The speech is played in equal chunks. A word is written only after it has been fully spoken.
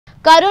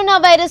Corona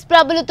virus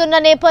ప్రబలుతున్న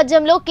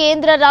నేపథ్యంలో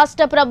కేంద్ర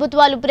రాష్ట్ర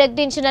ప్రభుత్వాలు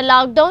ప్రకటించిన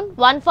లాక్డౌన్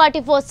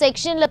 144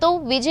 సెక్షన్లతో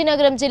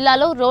విజయనగరం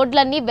జిల్లాలో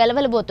రోడ్లన్నీ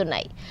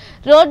వెలవెలబోతున్నాయి.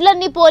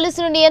 రోడ్లన్నీ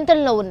పోలీసుల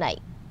నియంత్రణలో ఉన్నాయి.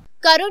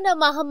 కరోనా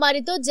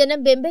మహమ్మారితో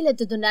జనం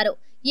బెంబేలెత్తుతున్నారు.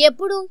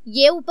 ఎప్పుడు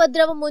ఏ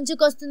ఉపద్రవం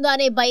ముంచుకొస్తుందో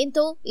అనే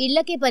భయంతో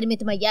ఇళ్లకే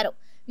పరిమితమయ్యారు.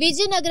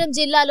 విజయనగరం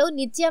జిల్లాలో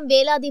నిత్యం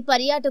వేలాది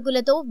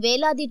పర్యాటకులతో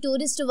వేలాది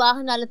టూరిస్టు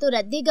వాహనాలతో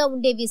రద్దీగా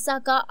ఉండే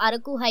విశాఖ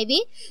అరకు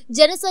హైవే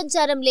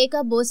జనసంచారం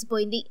లేక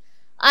బోసిపోయింది.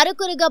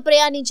 అరకొరగా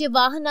ప్రయాణించే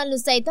వాహనాలను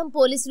సైతం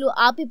పోలీసులు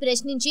ఆపి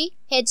ప్రశ్నించి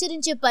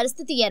హెచ్చరించే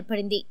పరిస్థితి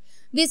ఏర్పడింది.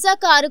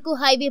 విశాఖ అరకు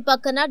హైవే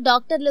పక్కన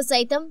డాక్టర్లు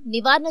సైతం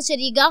నివారణ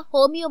చర్యగా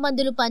హోమియో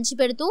మందులు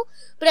పంచిపెడుతూ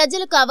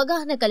ప్రజలకు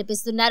అవగాహన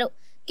కల్పిస్తున్నారు.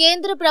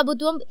 కేంద్ర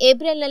ప్రభుత్వం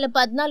ఏప్రిల్ నెల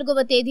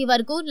 14వ తేదీ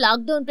వరకు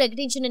లాక్డౌన్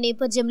ప్రకటించిన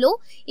నేపథ్యంలో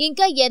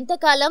ఇంకా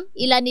ఎంతకాలం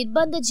ఇలా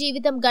నిర్బంధ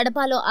జీవితం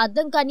గడపాలో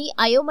అర్థం కాని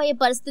అయోమయ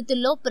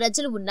పరిస్థితుల్లో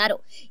ప్రజలు ఉన్నారు.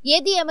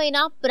 ఏది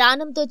ఏమైనా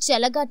ప్రాణంతో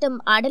చెలగాటం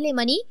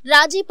ఆడలేమని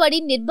రాజీపడి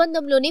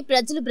నిర్బంధంలోని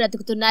ప్రజలు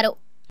బ్రతుకుతున్నారు.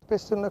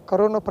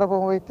 కరోనా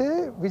ప్రభావం అయితే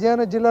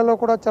విజయనగరం జిల్లాలో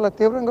కూడా చాలా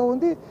తీవ్రంగా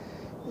ఉంది.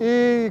 ఈ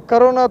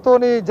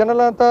కరోనాతోని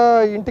జనాలంతా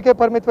ఇంటికే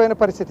పరిమితమైన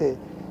పరిస్థితి.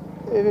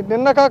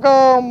 నిన్న కాక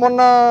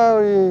మొన్న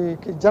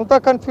జనతా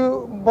కర్ఫ్యూ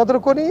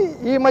మొదలుకొని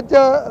ఈ మధ్య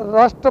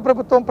రాష్ట్ర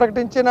ప్రభుత్వం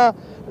ప్రకటించిన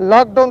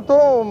లాక్డౌన్తో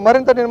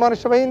మరింత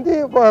నిర్మానుష్యమైంది.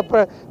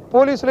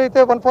 పోలీసులు అయితే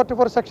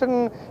 144 సెక్షన్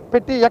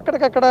పెట్టి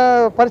ఎక్కడికక్కడ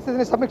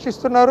పరిస్థితిని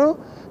సమీక్షిస్తున్నారు.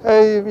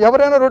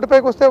 ఎవరైనా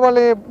రోడ్డుపైకి వస్తే వాళ్ళ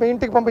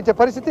ఇంటికి పంపించే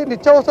పరిస్థితి.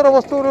 నిత్యావసర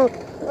వస్తువులు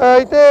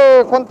అయితే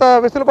కొంత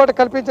వెసులుబాటు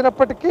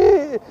కల్పించినప్పటికీ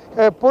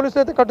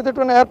పోలీసులు అయితే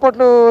కట్టుదిట్టమైన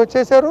ఏర్పాట్లు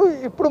చేశారు.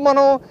 ఇప్పుడు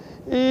మనం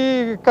ఈ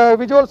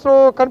విజువల్స్లో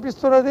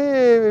కనిపిస్తున్నది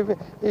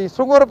ఈ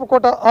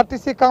శృంగవరపుకోట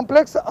ఆర్టీసీ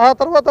కాంప్లెక్స్. ఆ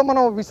తర్వాత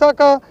మనం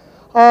విశాఖ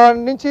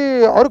నుంచి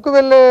అరకు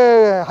వెళ్ళే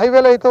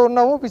హైవేలో అయితే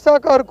ఉన్నాము.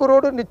 విశాఖ అరకు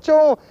రోడ్డు నిత్యం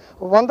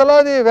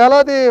వందలాది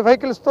వేలాది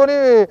వెహికల్స్తోని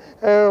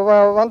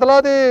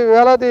వందలాది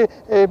వేలాది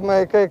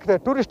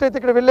టూరిస్ట్ అయితే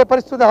ఇక్కడ వెళ్ళే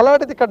పరిస్థితి.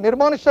 అలాంటిది ఇక్కడ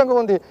నిర్మానుష్యంగా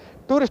ఉంది.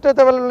 టూరిస్ట్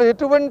అయితే వెళ్ళడంలో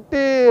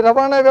ఎటువంటి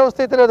రవాణా వ్యవస్థ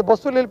అయితే లేదు.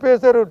 బస్సులు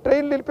నిలిపేశారు,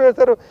 ట్రైన్లు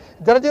నిలిపేశారు.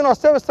 జనజీవనం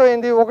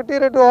అస్తవ్యస్తమైంది.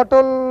 1-2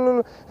 ఆటోలు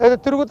అయితే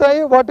తిరుగుతాయి.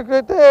 వాటికి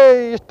అయితే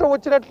ఇష్టం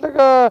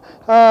వచ్చినట్లుగా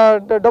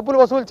డబ్బులు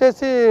వసూలు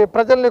చేసి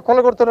ప్రజల్ని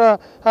కొల్లగొడుతున్న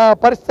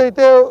పరిస్థితి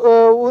అయితే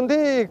ఉంది.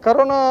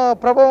 కరోనా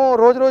ప్రభావం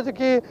రోజు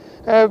రోజుకి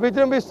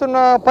విజృంభిస్తున్న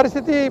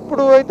పరిస్థితి.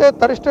 ఇప్పుడు అయితే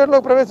థర్డ్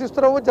స్టేజ్లోకి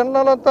ప్రవేశిస్తున్నాము.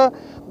 జనాలంతా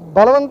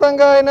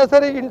బలవంతంగా అయినా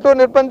సరే ఇంట్లో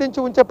నిర్బంధించి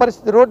ఉంచే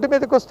పరిస్థితి. రోడ్డు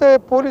మీదకి వస్తే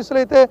పోలీసులు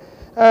అయితే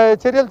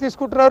చర్యలు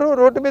తీసుకుంటున్నారు.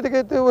 రోడ్డు మీదకి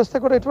అయితే వస్తే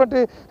కూడా ఎటువంటి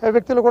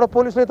వ్యక్తులు కూడా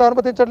పోలీసులు అయితే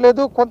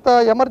అనుమతించట్లేదు. కొంత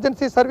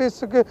ఎమర్జెన్సీ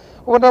సర్వీస్కి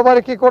ఉన్న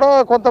వారికి కూడా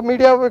కొంత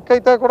మీడియాకి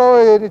అయితే కూడా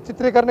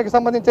చిత్రీకరణకి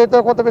సంబంధించి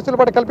అయితే కొంత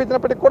వెసులుబాటు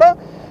కల్పించినప్పటికీ కూడా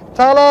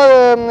చాలా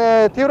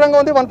తీవ్రంగా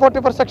ఉంది.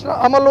 144 సెక్షన్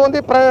అమల్లో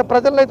ఉంది.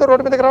 ప్రజలను అయితే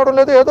రోడ్డు మీదకి రావడం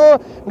లేదు. ఏదో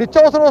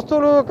నిత్యావసర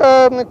వస్తువులు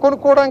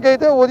కొనుక్కోవడానికి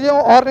అయితే ఉదయం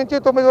 6 నుంచి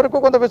 9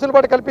 వరకు కొంత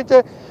వెసులుబాటు కల్పించే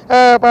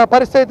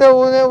పరిస్థితి అయితే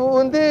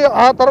ఉంది.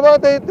 ఆ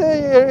తర్వాత అయితే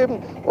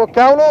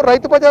కేవలం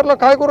రైతు బజార్లో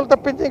కాయగూరలు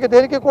తప్పించి ఇంకా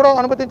దేనికి కూడా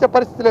అనుమతించే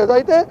పరిస్థితి లేదు.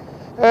 అయితే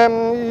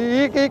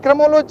ఈ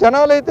క్రమంలో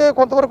జనాలు అయితే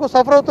కొంతవరకు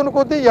సఫర్ అవుతున్న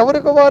కొద్దీ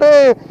ఎవరికి వారే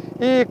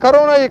ఈ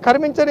కరోనా ఈ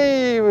కరిమించని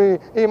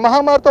ఈ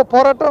మహమ్మారితో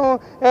పోరాటం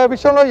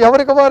విషయంలో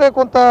ఎవరికి వారే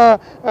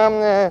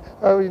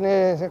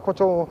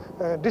కొంచెం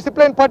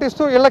డిసిప్లిన్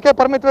పాటిస్తూ ఇళ్లకే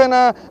పరిమితమైన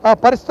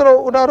పరిస్థితిలో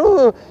ఉన్నారు.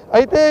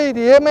 అయితే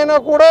ఇది ఏమైనా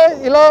కూడా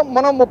ఇలా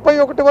మనం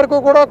 31 వరకు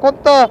కూడా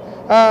కొంత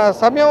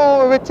సమయం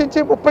వెచ్చించి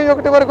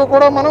 31 వరకు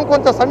కూడా మనం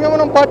కొంత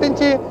సంయమనం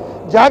పాటించి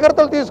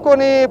జాగ్రత్తలు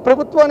తీసుకొని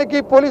ప్రభుత్వానికి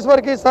పోలీసు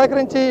వారికి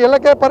సహకరించి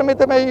ఇళ్లకే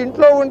పరిమితమై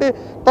ఇంట్లో ఉండి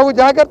తగు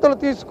జాగ్రత్తలు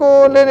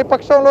తీసుకోలేని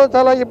పక్షంలో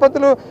చాలా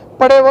ఇబ్బందులు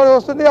పడేవారు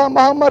వస్తుంది. ఆ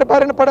మహమ్మారి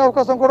బారిన పడే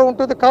అవకాశం కూడా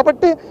ఉంటుంది.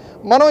 కాబట్టి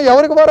మనం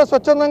ఎవరికి వారు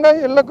స్వచ్ఛందంగా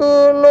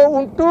ఇళ్లలో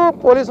ఉంటూ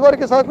పోలీసు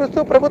వారికి సహకరిస్తూ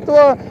ప్రభుత్వ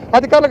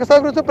అధికారులకు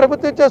సహకరిస్తూ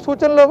ప్రభుత్వం ఇచ్చే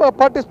సూచనలు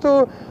పాటిస్తూ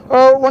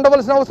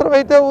ఉండవలసిన అవసరం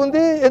అయితే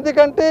ఉంది.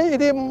 ఎందుకంటే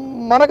ఇది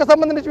మనకు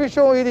సంబంధించిన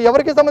విషయం. ఇది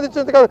ఎవరికి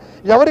సంబంధించింది కాదు.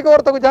 ఎవరికి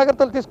వారు తగు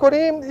జాగ్రత్తలు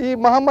తీసుకొని ఈ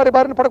మహమ్మారి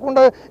బారిన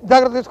పడకుండా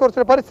జాగ్రత్త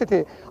తీసుకోవాల్సిన పరిస్థితి.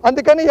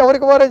 అందుకని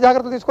ఎవరికి వారే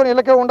జాగ్రత్తలు తీసుకొని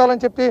ఇళ్ళకే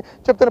ఉండాలని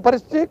చెప్తున్న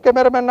పరిస్థితి.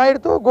 కెమెరామెన్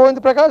నాయుడుతో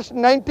గోవింద్ ప్రకాష్,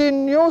 19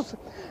 న్యూస్,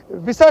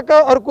 విశాఖ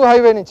అరకు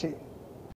హైవే నుంచి.